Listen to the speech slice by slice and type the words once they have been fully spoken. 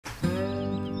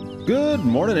Good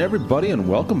morning, everybody, and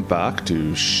welcome back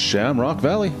to Shamrock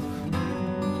Valley.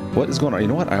 What is going on? You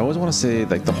know what? I always want to say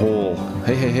like the whole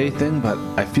hey, hey, hey thing, but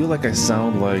I feel like I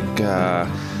sound like,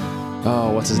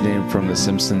 oh, what's his name from The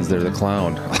Simpsons there, the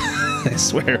clown. I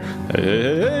swear. Hey,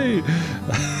 hey, hey.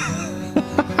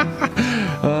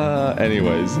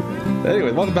 Anyways,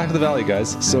 welcome back to the valley,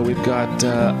 guys. So we've got,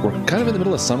 we're kind of in the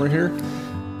middle of summer here.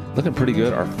 Looking pretty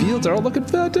good. Our fields are all looking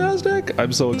fantastic.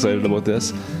 I'm so excited about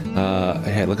this.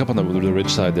 Hey, look up on the ridge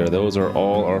side there. Those are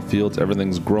all our fields.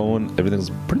 Everything's growing.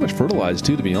 Everything's pretty much fertilized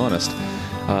too, to be honest.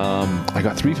 I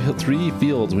got three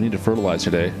fields we need to fertilize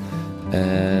today.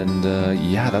 And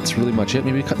yeah, that's really much it.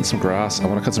 Maybe cutting some grass. I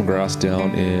want to cut some grass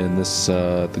down in this,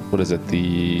 what is it?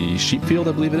 The sheep field,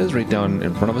 I believe it is, right down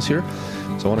in front of us here.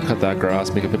 So I want to cut that grass,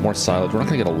 make it a bit more silage. We're not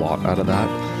going to get a lot out of that,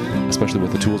 especially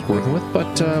with the tools we're working with,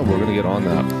 but we're going to get on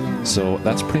that. So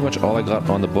that's pretty much all I got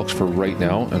on the books for right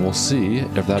now, and we'll see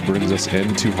if that brings us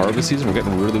into harvest season. We're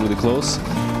getting really, really close.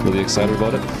 Really excited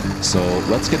about it. So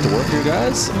let's get to work here,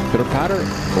 guys. Pitter patter.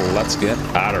 Let's get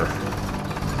at her.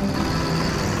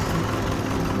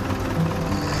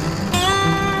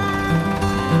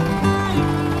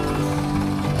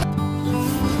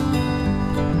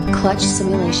 Klutch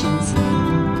simulations.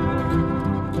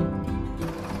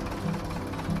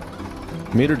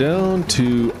 Made her down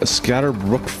to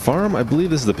Scatterbrook Farm. I believe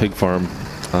this is the pig farm.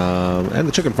 And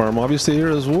the chicken farm obviously here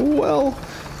as well.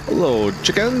 Hello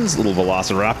chickens, little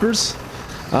velociraptors.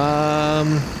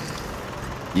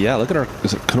 Yeah, look at our,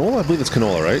 is it canola? I believe it's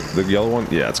canola, right? The yellow one?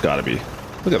 Yeah, it's gotta be.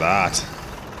 Look at that.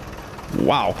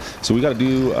 Wow. So we gotta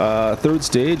do third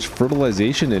stage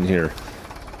fertilization in here.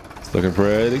 It's looking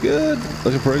pretty good.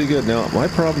 Looking pretty good. Now, my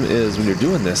problem is when you're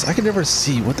doing this, I can never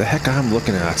see what the heck I'm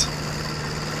looking at.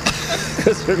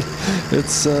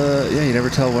 It's yeah, you never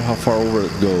tell how far over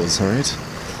it goes, alright?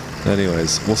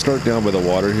 Anyways, we'll start down by the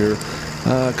water here,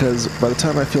 because by the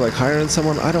time I feel like hiring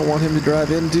someone, I don't want him to drive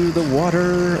into the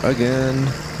water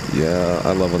again. Yeah,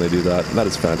 I love when they do that. That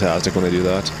is fantastic when they do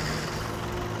that.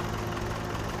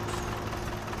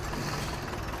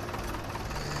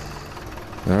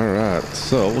 Alright,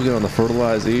 so we'll get on the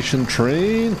fertilization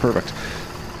train. Perfect.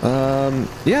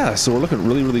 Yeah, so we're looking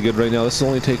really, really good right now. This will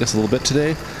only take us a little bit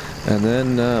today. And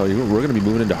then we're going to be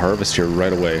moving into harvest here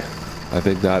right away. I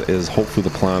think that is hopefully the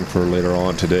plan for later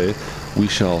on today. We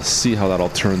shall see how that all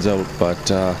turns out, but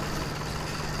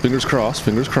fingers crossed,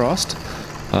 fingers crossed.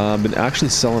 Been actually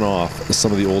selling off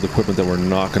some of the old equipment that we're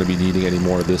not going to be needing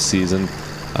anymore this season,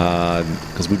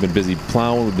 because we've been busy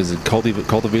plowing, we've been busy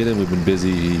cultivating, we've been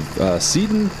busy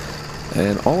seeding,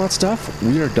 and all that stuff.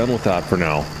 We are done with that for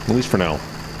now, at least for now.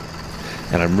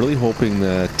 And I'm really hoping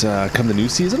that come the new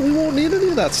season, we won't need any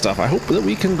of that stuff. I hope that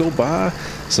we can go buy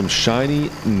some shiny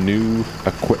new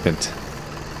equipment.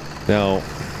 Now,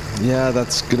 yeah,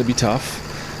 that's going to be tough.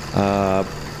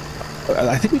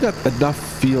 I think we got enough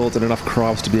fields and enough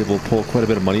crops to be able to pull quite a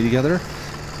bit of money together.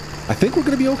 I think we're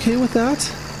going to be okay with that.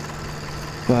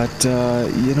 But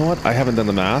you know what? I haven't done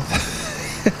the math.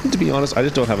 To be honest, I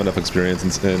just don't have enough experience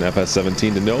in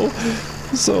FS17 to know.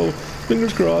 So,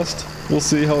 fingers crossed. We'll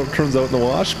see how it turns out in the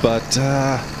wash, but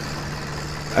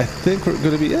I think we're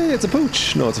going to be... Hey, it's a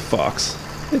pooch. No, it's a fox.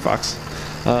 Hey, fox.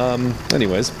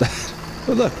 Anyways.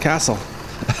 Oh, look, castle.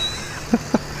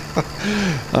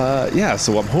 Yeah,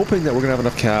 so I'm hoping that we're going to have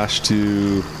enough cash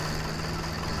to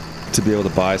be able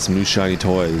to buy some new shiny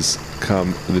toys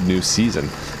come the new season.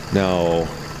 Now,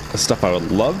 stuff I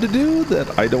would love to do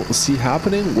that I don't see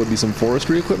happening would be some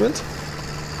forestry equipment.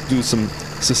 Do some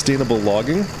sustainable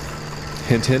logging.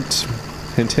 Hint, hint,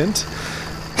 hint, hint.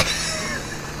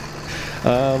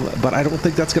 But I don't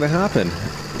think that's going to happen.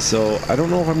 So I don't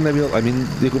know if I'm going to be able... I mean,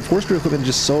 the forestry equipment is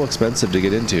just so expensive to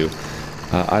get into.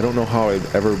 I don't know how I'd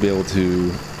ever be able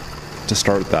to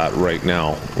start that right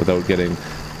now without getting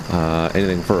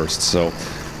anything first. So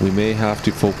we may have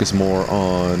to focus more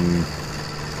on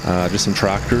just some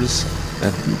tractors.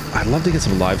 And I'd love to get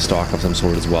some livestock of some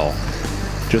sort as well,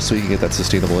 just so you can get that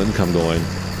sustainable income going.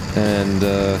 And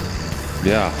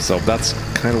yeah, so that's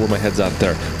kind of where my head's at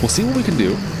there. We'll see what we can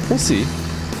do. We'll see.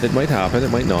 It might happen,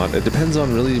 it might not. It depends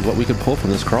on really what we can pull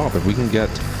from this crop. If we can get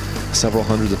several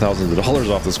hundreds of thousands of dollars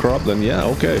off this crop, then yeah,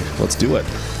 okay, let's do it.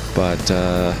 But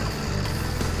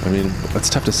I mean, that's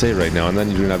tough to say right now. And then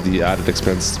you're gonna have the added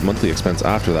expense, monthly expense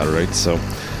after that, right? So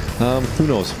who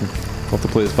knows? We'll have to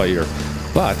play this by ear.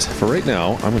 But for right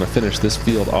now, I'm gonna finish this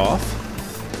field off.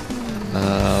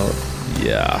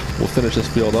 Yeah, we'll finish this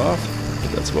field off. I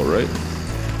think that's about right.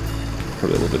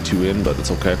 Probably a little bit too in, but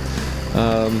it's okay.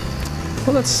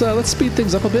 Well, let's speed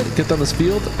things up a bit, get down this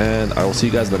field, and I will see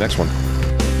you guys in the next one.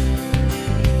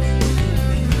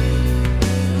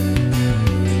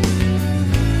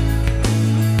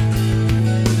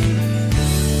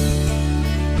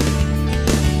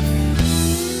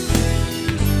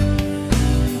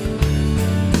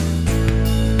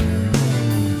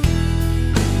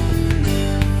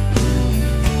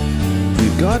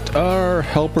 Got our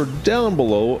helper down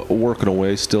below, working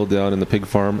away, still down in the pig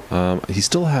farm. He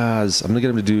still has, I'm going to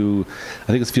get him to do, I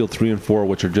think it's field 3 and 4,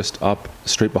 which are just up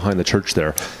straight behind the church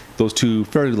there. Those two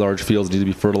fairly large fields need to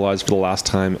be fertilized for the last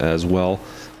time as well.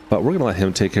 But we're going to let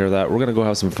him take care of that. We're going to go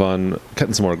have some fun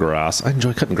cutting some more grass. I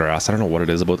enjoy cutting grass. I don't know what it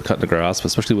is about cutting the grass,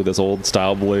 especially with this old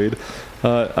style blade.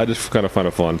 I just kind of find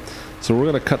it fun. So we're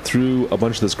going to cut through a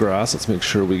bunch of this grass. Let's make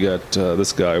sure we get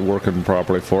this guy working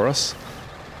properly for us.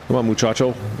 Come on,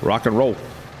 muchacho. Rock and roll.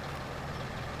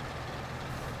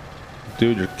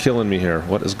 Dude, you're killing me here.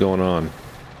 What is going on?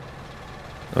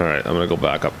 Alright, I'm going to go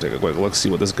back up, take a quick look, see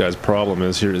what this guy's problem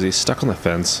is here. Is he stuck on the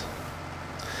fence?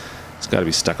 He's got to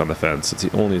be stuck on the fence. It's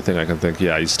the only thing I can think.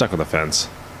 Yeah, he's stuck on the fence.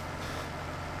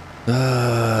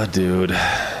 Dude.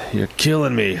 You're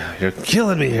killing me. You're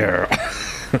killing me here.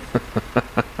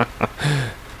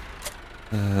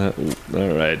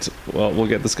 Alright. Well, we'll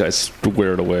get this guy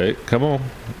squared away. Come on.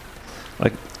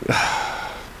 Like...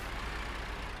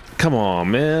 Come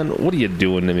on, man. What are you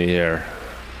doing to me here?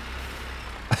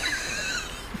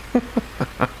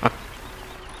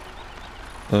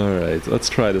 Alright, let's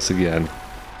try this again.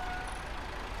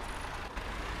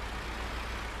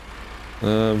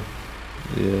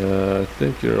 Yeah, I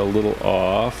think you're a little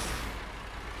off.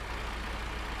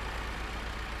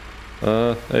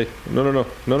 Hey, no,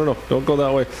 don't go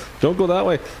that way. Don't go that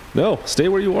way. No, stay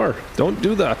where you are. Don't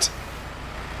do that.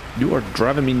 You are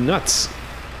driving me nuts.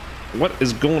 What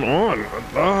is going on?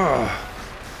 Ah.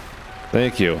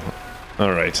 Thank you.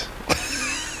 Alright.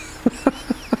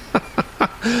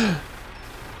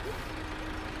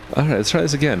 Alright, let's try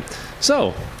this again.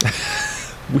 So,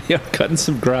 we are cutting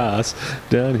some grass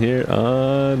down here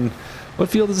on... What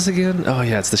field is this again? Oh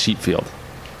yeah, it's the sheep field.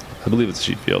 I believe it's a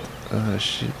sheep field.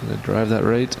 Sheep, I'm gonna drive that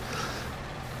right.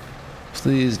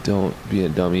 Please don't be a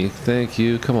dummy. Thank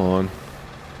you, come on.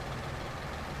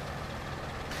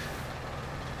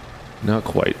 Not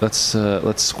quite. Let's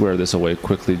square this away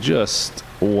quickly. Just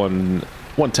one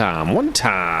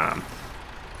time.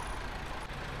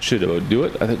 Should about do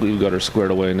it. I think we've got her squared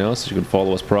away now, so you can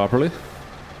follow us properly.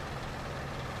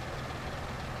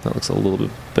 That looks a little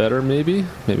bit better, maybe.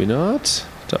 Maybe not.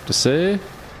 Tough to say.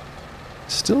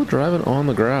 Still driving on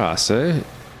the grass, eh?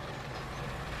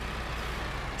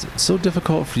 It's so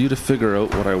difficult for you to figure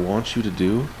out what I want you to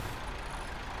do.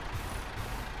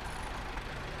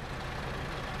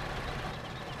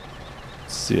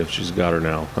 Let's see if she's got her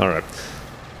now. Alright.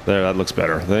 There, that looks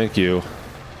better. Thank you.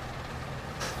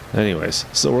 Anyways,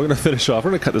 so we're going to finish off.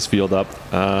 We're going to cut this field up.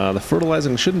 The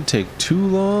fertilizing shouldn't take too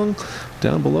long.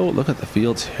 Down below, look at the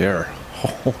fields here.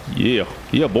 Oh, yeah.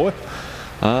 Yeah, boy.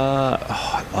 Oh,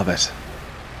 I love it.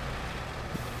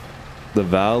 The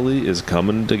valley is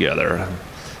coming together.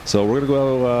 So we're going to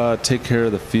go take care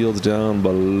of the fields down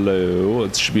below.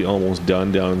 It should be almost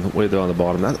done way down the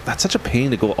bottom. That's such a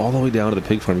pain to go all the way down to the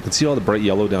pig farm. You can see all the bright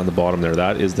yellow down the bottom there.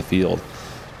 That is the field.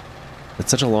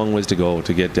 It's such a long ways to go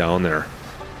to get down there.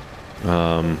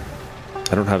 I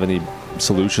don't have any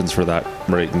solutions for that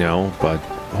right now, but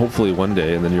hopefully one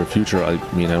day in the near future, I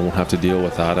won't have to deal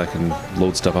with that. I can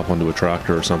load stuff up onto a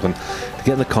tractor or something.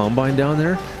 Getting the combine down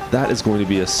there, that is going to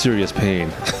be a serious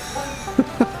pain.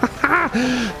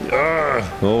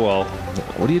 Oh well,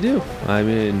 what do you do? I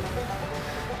mean,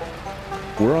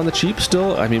 we're on the cheap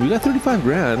still. I mean, we got 35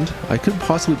 grand. I could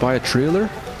possibly buy a trailer,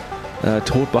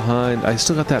 tow it behind. I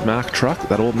still got that Mack truck,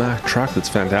 that old Mack truck that's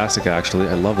fantastic actually.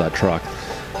 I love that truck,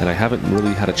 and I haven't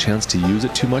really had a chance to use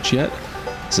it too much yet.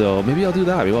 So maybe I'll do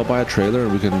that. Maybe I'll buy a trailer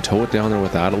and we can tow it down there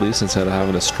with that at least, instead of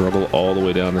having to struggle all the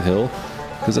way down the hill.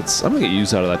 Because I'm gonna get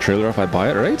use out of that trailer if I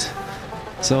buy it, right?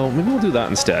 So maybe we'll do that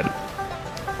instead.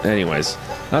 Anyways,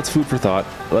 that's food for thought.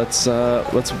 Let's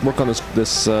work on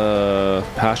this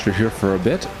pasture here for a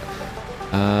bit,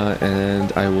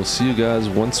 and I will see you guys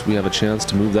once we have a chance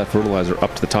to move that fertilizer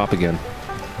up to the top again.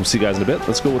 We'll see you guys in a bit.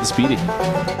 Let's go with the Speedy.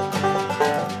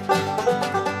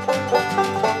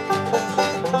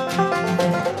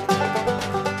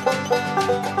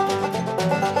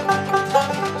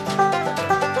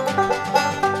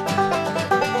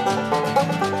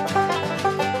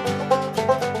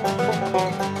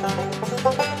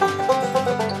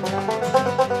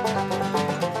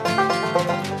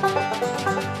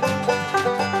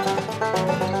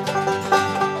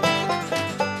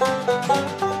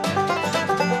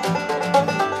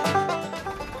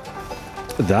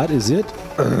 That is it.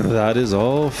 That is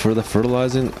all for the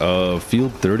fertilizing of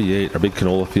field 38, our big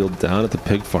canola field down at the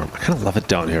pig farm. I kind of love it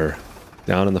down here,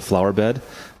 down in the flower bed,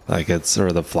 or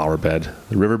the flower bed,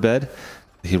 the river bed.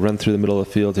 You run through the middle of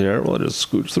the field here. We'll just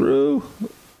scooch through.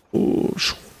 Ooh.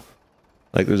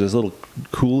 Like there's this little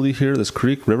coulee here, this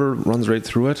creek, river runs right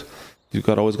through it. You've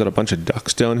always got a bunch of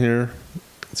ducks down here.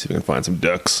 Let's see if we can find some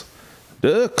ducks.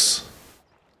 Ducks!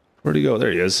 Where'd he go?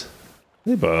 There he is.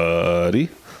 Hey, buddy.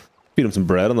 Feed him some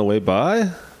bread on the way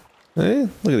by. Hey,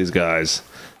 look at these guys.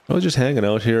 Always just hanging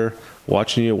out here,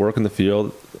 watching you work in the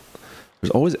field.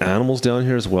 There's always animals down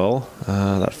here as well.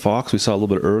 That fox we saw a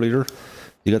little bit earlier.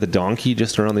 You got the donkey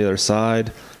just around the other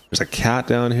side. There's a cat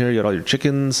down here. You got all your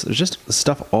chickens. There's just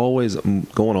stuff always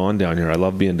going on down here. I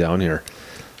love being down here.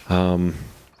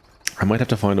 I might have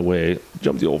to find a way,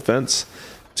 jump the old fence,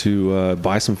 to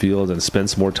buy some fields and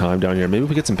spend some more time down here. Maybe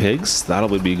we get some pigs.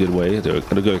 That'll be a good way, a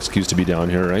good excuse to be down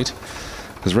here, right?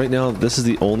 Because right now, this is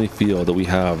the only field that we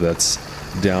have that's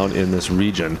down in this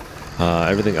region.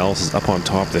 Everything else is up on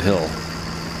top of the hill,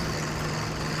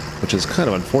 which is kind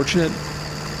of unfortunate.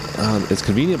 It's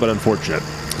convenient, but unfortunate,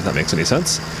 if that makes any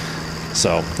sense.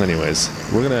 So, anyways,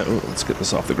 we're gonna, let's get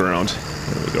this off the ground.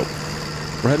 There we go.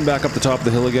 We're heading back up the top of the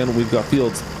hill again. We've got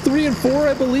fields 3 and 4,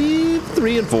 I believe.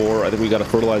 3 and 4. I think we got to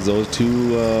fertilize those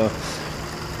 2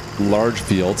 large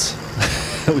fields.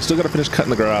 We still got to finish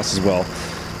cutting the grass as well.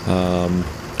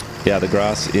 Yeah, the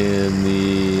grass in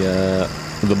the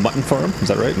mutton farm. Is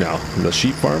that right? No, the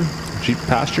sheep farm, sheep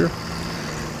pasture.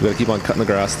 We got to keep on cutting the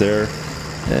grass there.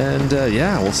 And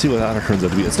yeah, we'll see what that turns out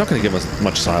to be. It's not going to give us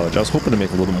much silage. I was hoping to make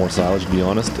a little more silage, to be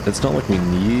honest. It's not like we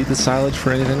need the silage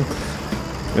for anything.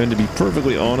 And to be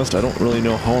perfectly honest, I don't really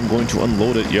know how I'm going to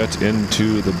unload it yet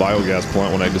into the biogas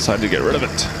plant when I decide to get rid of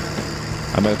it.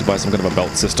 I might have to buy some kind of a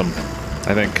belt system,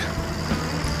 I think.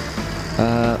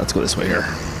 Let's go this way here.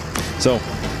 So,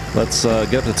 let's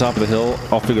get up to the top of the hill.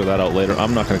 I'll figure that out later.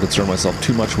 I'm not going to concern myself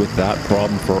too much with that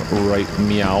problem for right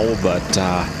meow, but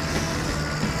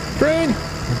brain!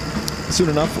 Soon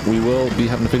enough, we will be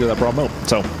having to figure that problem out.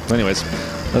 So, anyways,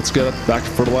 let's get back to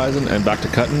fertilizing and back to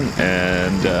cutting,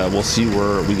 and we'll see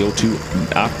where we go to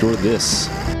after this.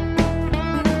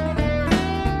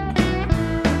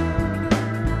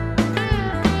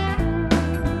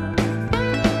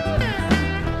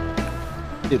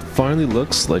 It finally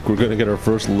looks like we're going to get our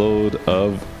first load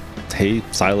of hay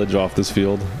silage off this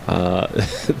field.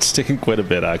 It's taking quite a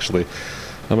bit, actually.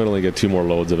 I might only get 2 more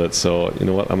loads of it, so you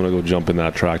know what? I'm going to go jump in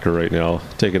that tractor right now,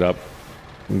 take it up,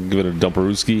 give it a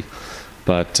dumperooski.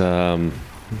 But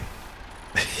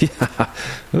yeah,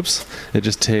 oops, it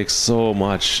just takes so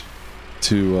much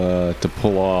to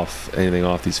pull off anything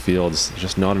off these fields. There's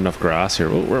just not enough grass here.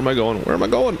 Oh, where am I going? Where am I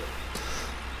going?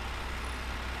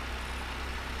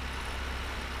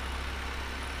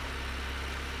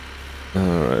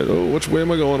 Alright, oh, which way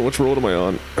am I going? Which road am I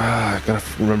on? I gotta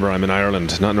remember I'm in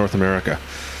Ireland, not North America.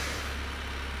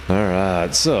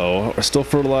 Alright, so we're still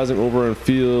fertilizing over in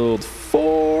field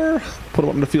 4. Put them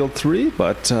up into field 3,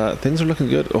 but things are looking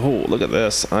good. Oh, look at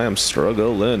this. I am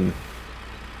struggling.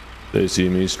 They see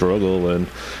me struggling.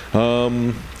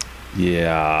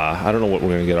 Yeah, I don't know what we're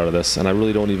going to get out of this, and I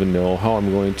really don't even know how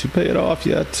I'm going to pay it off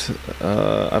yet.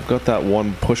 I've got that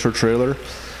one pusher trailer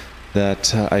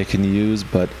that I can use,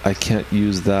 but I can't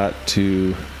use that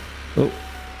to... Oh,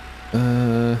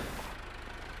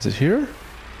 is it here?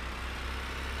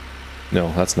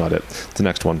 No, that's not it. It's the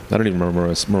next one. I don't even remember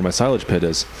where my silage pit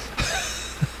is.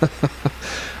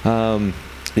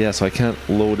 Yeah, so I can't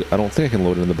load... I don't think I can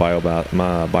load it in the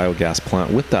biogas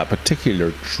plant with that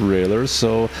particular trailer,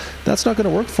 so that's not going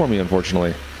to work for me,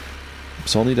 unfortunately.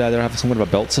 So I'll need to either have some kind of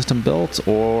a belt system built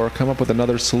or come up with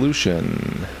another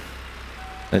solution.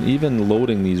 And even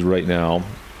loading these right now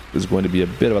is going to be a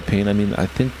bit of a pain. I mean, I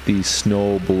think the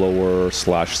snow blower /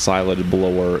 silage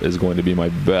blower is going to be my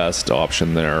best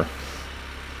option there.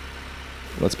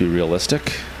 Let's be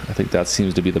realistic. I think that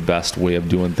seems to be the best way of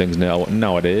doing things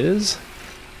nowadays.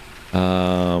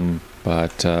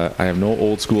 But I have no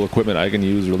old school equipment I can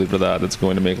use really for that. It's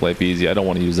going to make life easy. I don't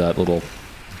want to use that little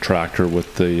tractor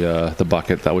with the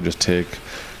bucket. That would just take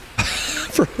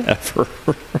forever.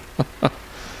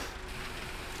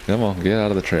 Come on, get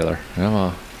out of the trailer. Come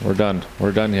on, we're done.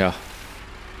 We're done, yeah.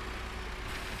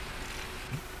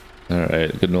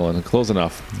 Alright, good Nolan. Close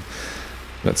enough.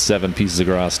 Got 7 pieces of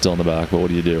grass still in the back, but what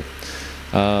do you do?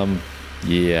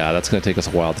 Yeah, that's going to take us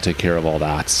a while to take care of all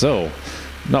that. So,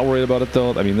 not worried about it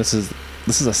though. I mean, this is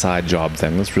a side job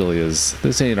thing. This really is.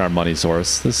 This ain't our money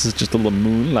source. This is just a little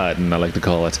moonlighting, I like to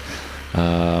call it.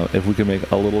 If we can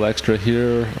make a little extra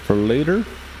here for later,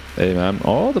 hey man,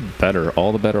 all the better.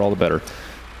 All the better. All the better.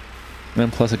 And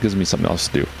plus, it gives me something else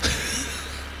to do.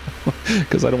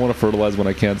 Because I don't want to fertilize when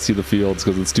I can't see the fields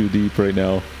because it's too deep right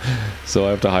now. So I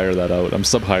have to hire that out. I'm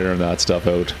sub-hiring that stuff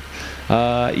out.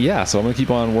 Yeah, so I'm going to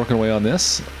keep on working away on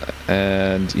this.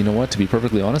 And you know what? To be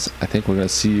perfectly honest, I think we're going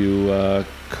to see you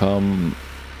come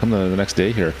the next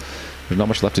day here. There's not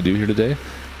much left to do here today.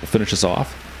 We'll finish this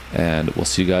off. and we'll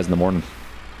see you guys in the morning.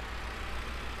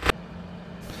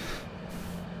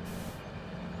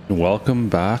 Welcome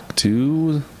back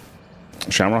to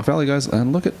Shamrock Valley, guys,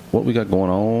 and look at what we got going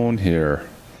on here.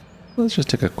 Let's just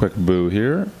take a quick boo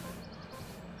here.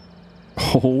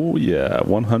 Oh yeah,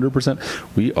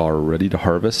 100%. We are ready to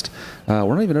harvest.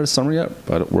 We're not even out of summer yet,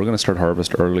 but we're going to start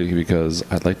harvest early because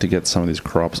I'd like to get some of these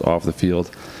crops off the field.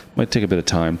 Might take a bit of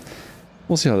time.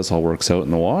 We'll see how this all works out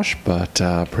in the wash, but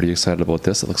pretty excited about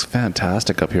this. It looks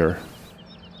fantastic up here.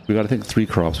 We got, I think, 3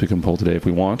 crops we can pull today if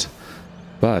we want.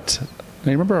 But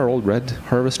now, you remember our old red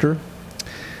harvester?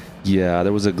 Yeah,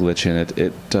 there was a glitch in it.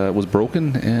 It was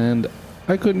broken and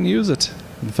I couldn't use it.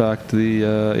 In fact,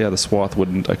 the swath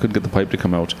wouldn't. I couldn't get the pipe to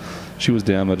come out. She was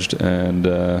damaged, and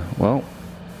well,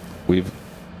 we've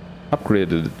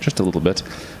upgraded it just a little bit.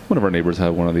 One of our neighbors had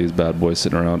one of these bad boys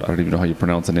sitting around. I don't even know how you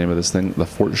pronounce the name of this thing. The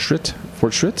Fortschritt.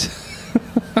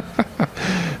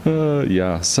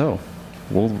 Yeah. So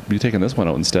we'll be taking this one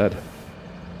out instead.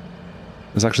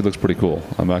 This actually looks pretty cool.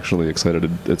 I'm actually excited.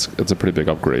 It's a pretty big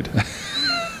upgrade.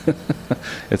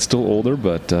 It's still older,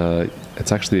 but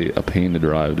it's actually a pain to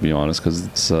drive, to be honest, because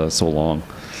it's so long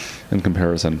in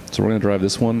comparison. So we're going to drive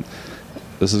this one.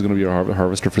 This is going to be our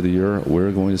harvester for the year.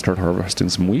 We're going to start harvesting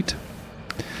some wheat.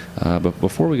 But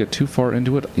before we get too far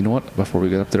into it, you know what? Before we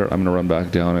get up there, I'm going to run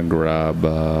back down and grab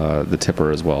the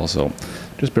tipper as well. So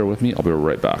just bear with me. I'll be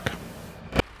right back.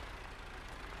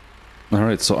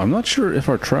 Alright, so I'm not sure if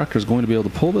our tractor is going to be able to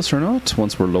pull this or not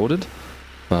once we're loaded,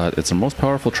 but it's our most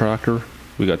powerful tractor.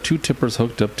 We got 2 tippers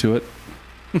hooked up to it.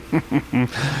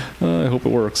 I hope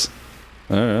it works.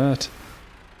 Alright.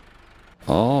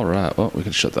 Alright, well, we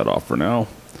can shut that off for now.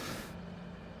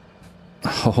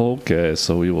 Okay,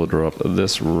 so we will drop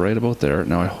this right about there.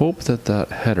 Now I hope that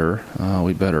header,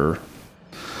 we better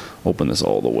open this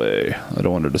all the way. I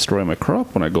don't want to destroy my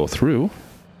crop when I go through.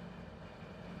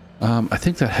 I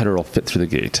think that header will fit through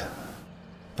the gate.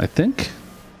 I think.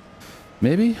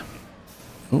 Maybe.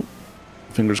 Oh,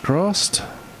 fingers crossed.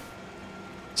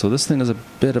 So this thing is a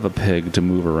bit of a pig to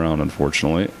move around,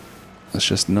 unfortunately. It's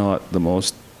just not the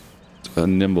most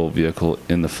nimble vehicle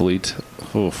in the fleet.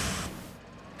 Oof.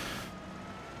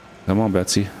 Come on,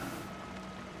 Betsy.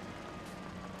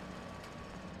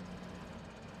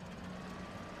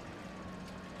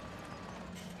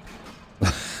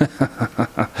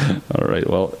 Alright,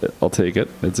 well, I'll take it.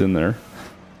 It's in there.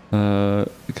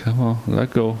 Come on,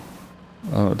 let go.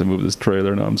 I have to move this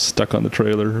trailer. Now I'm stuck on the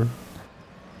trailer.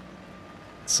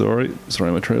 Sorry,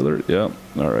 my trailer. Yeah,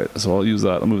 alright, so I'll use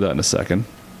that. I'll move that in a second.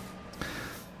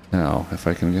 Now, if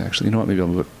I can actually, you know what, maybe I'll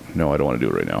move it. No, I don't want to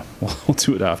do it right now. We'll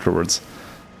do it afterwards.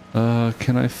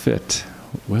 Can I fit?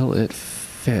 Will it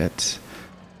fit?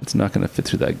 It's not going to fit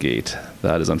through that gate.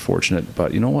 That is unfortunate,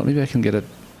 but you know what, maybe I can get it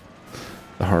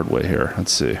the hard way here.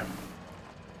 Let's see.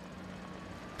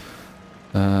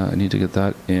 I need to get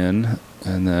that in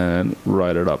and then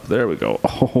ride it up. There we go.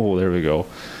 Oh, there we go.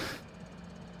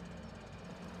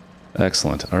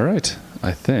 Excellent. All right.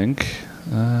 I think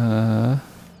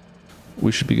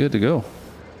we should be good to go.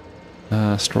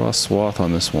 Straw swath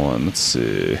on this one. Let's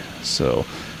see. So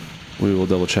we will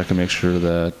double check and make sure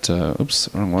that, oops,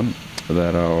 wrong one,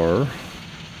 that our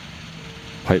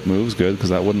pipe moves good, because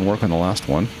that wouldn't work on the last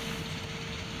one.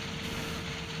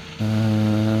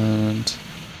 And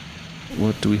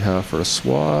what do we have for a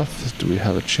swath? Do we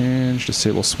have a change?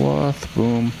 Disable swath.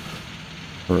 Boom.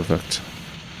 Perfect.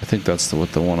 I think that's the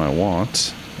one I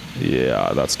want.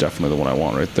 Yeah, that's definitely the one I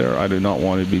want right there. I do not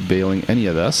want to be baling any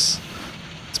of this.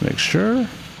 Let's make sure.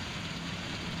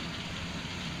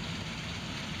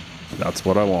 That's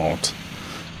what I want.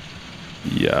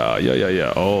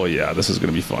 Yeah. Oh yeah, this is going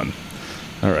to be fun.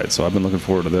 Alright, so I've been looking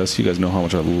forward to this. You guys know how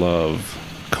much I love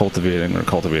cultivating,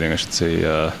 I should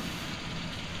say,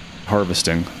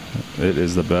 harvesting. It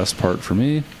is the best part for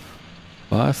me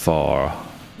by far.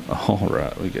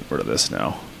 Alright, we get rid of this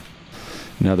now.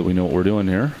 Now that we know what we're doing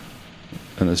here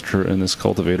in this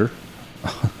cultivator.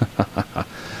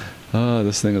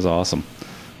 This thing is awesome.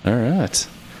 Alright.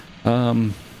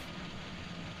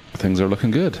 Things are looking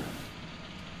good.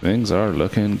 Things are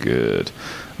looking good.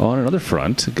 On another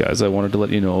front, guys, I wanted to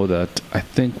let you know that I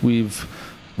think we've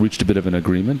reached a bit of an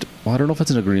agreement. Well, I don't know if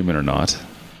it's an agreement or not,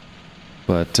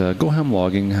 but GoHam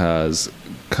Logging has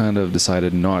kind of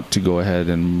decided not to go ahead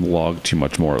and log too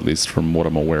much more, at least from what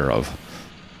I'm aware of.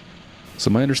 So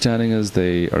my understanding is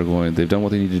they've done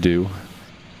what they need to do,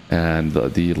 and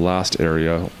the last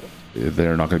area,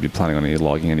 they're not going to be planning on any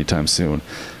logging anytime soon,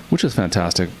 which is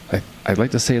fantastic. I'd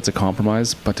like to say it's a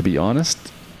compromise, but to be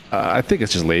honest, I think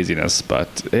it's just laziness. But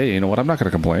hey, you know what? I'm not going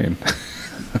to complain.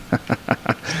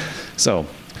 So,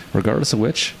 regardless of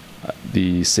which,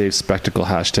 The Save Spectacle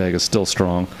hashtag is still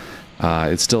strong.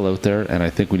 It's still out there, and I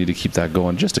think we need to keep that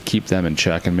going just to keep them in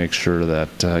check and make sure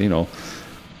that, you know,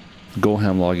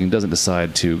 GoHam Logging doesn't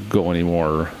decide to do any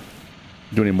more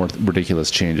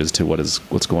ridiculous changes to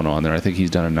what's going on there. I think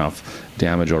he's done enough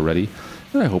damage already,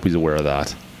 and I hope he's aware of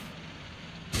that.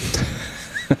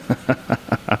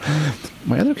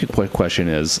 My other quick question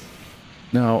is,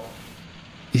 now,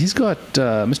 he's got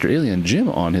Mr. Alien Jim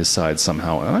on his side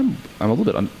somehow, and I'm a little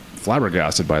bit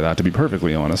flabbergasted by that, to be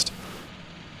perfectly honest.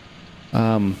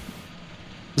 Mr.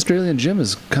 Alien Jim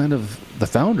is kind of the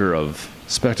founder of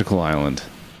Spectacle Island.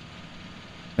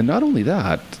 And not only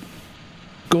that,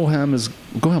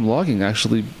 GoHam Logging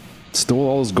actually stole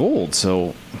all his gold,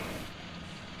 so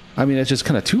I mean, it's just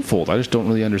kind of twofold. I just don't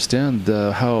really understand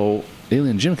how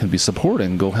Alien Jim can be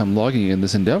supporting GoHam Logging in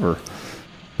this endeavor.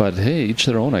 But hey, each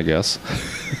their own, I guess.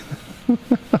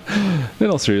 In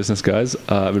all seriousness, guys,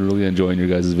 I've been really enjoying your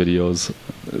guys' videos.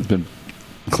 It's been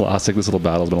classic. This little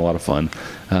battle's been a lot of fun.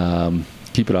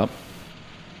 Keep it up.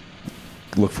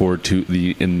 Look forward to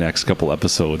the next couple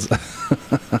episodes.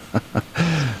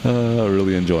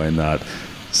 Really enjoying that.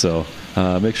 So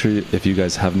make sure, if you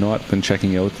guys have not been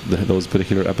checking out those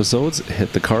particular episodes,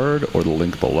 hit the card or the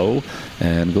link below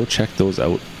and go check those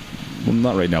out. Well,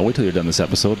 not right now. Wait till you're done this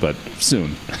episode, but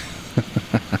soon.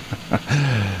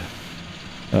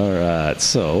 Alright,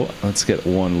 so let's get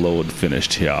one load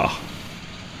finished here.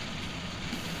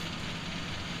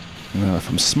 Now, if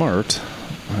I'm smart,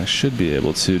 I should be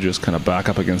able to just kind of back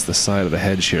up against the side of the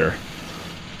hedge here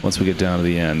once we get down to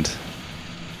the end.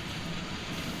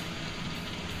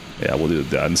 Yeah, we'll do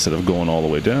that instead of going all the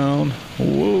way down.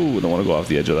 Whoa, don't want to go off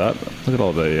the edge of that. Look at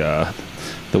all the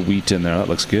wheat in there. That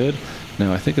looks good.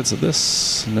 Now, I think it's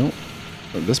this. No.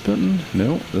 This button?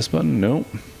 No. This button? No.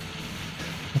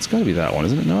 It's got to be that one,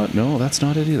 isn't it not? No, that's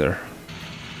not it either.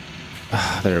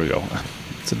 There we go.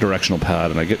 It's a directional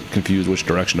pad, and I get confused which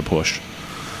direction to push.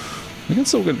 I get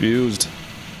so confused.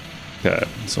 Okay,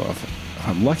 so if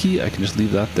I'm lucky, I can just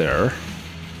leave that there.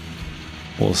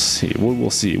 We'll see. We'll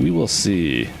see. We will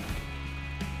see.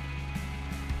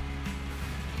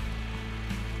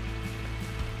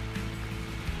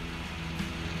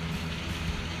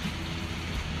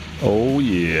 Oh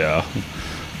yeah,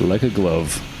 like a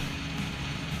glove.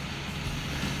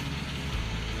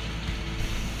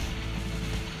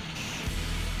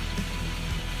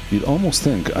 You'd almost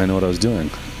think I know what I was doing.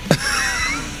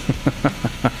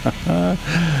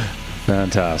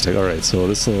 Fantastic. All right, so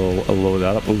this will load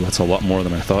that up. Ooh, that's a lot more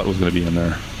than I thought was going to be in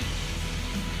there.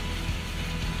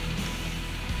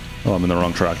 Oh, I'm in the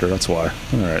wrong tractor. That's why.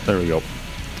 All right, there we go.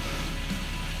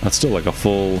 That's still like a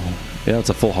full... Yeah, it's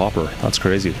a full hopper. That's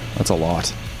crazy. That's a lot.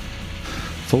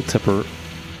 Full tipper.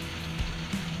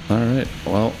 Alright,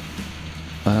 well.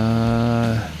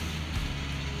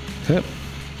 Okay.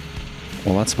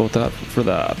 Well, that's about that for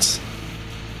that.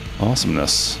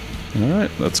 Awesomeness. Alright,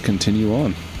 let's continue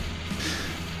on.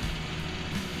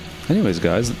 Anyways,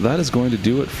 guys, that is going to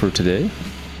do it for today.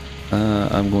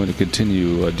 I'm going to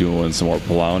continue doing some more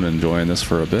plowing and enjoying this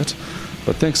for a bit.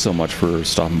 But thanks so much for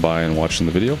stopping by and watching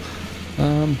the video.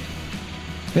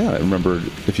 Yeah, remember,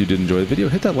 if you did enjoy the video,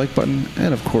 hit that like button,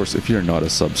 and of course, if you're not a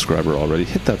subscriber already,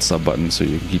 hit that sub button so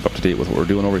you can keep up to date with what we're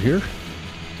doing over here.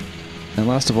 And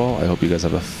last of all, I hope you guys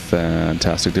have a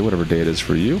fantastic day, whatever day it is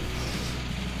for you.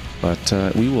 But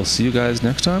we will see you guys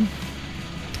next time.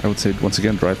 I would say, once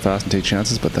again, drive fast and take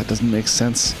chances, but that doesn't make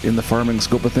sense in the farming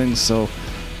scope of things, so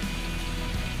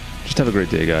just have a great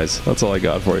day, guys. That's all I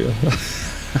got for you.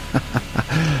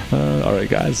 Alright,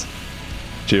 guys.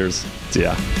 Cheers. See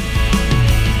ya.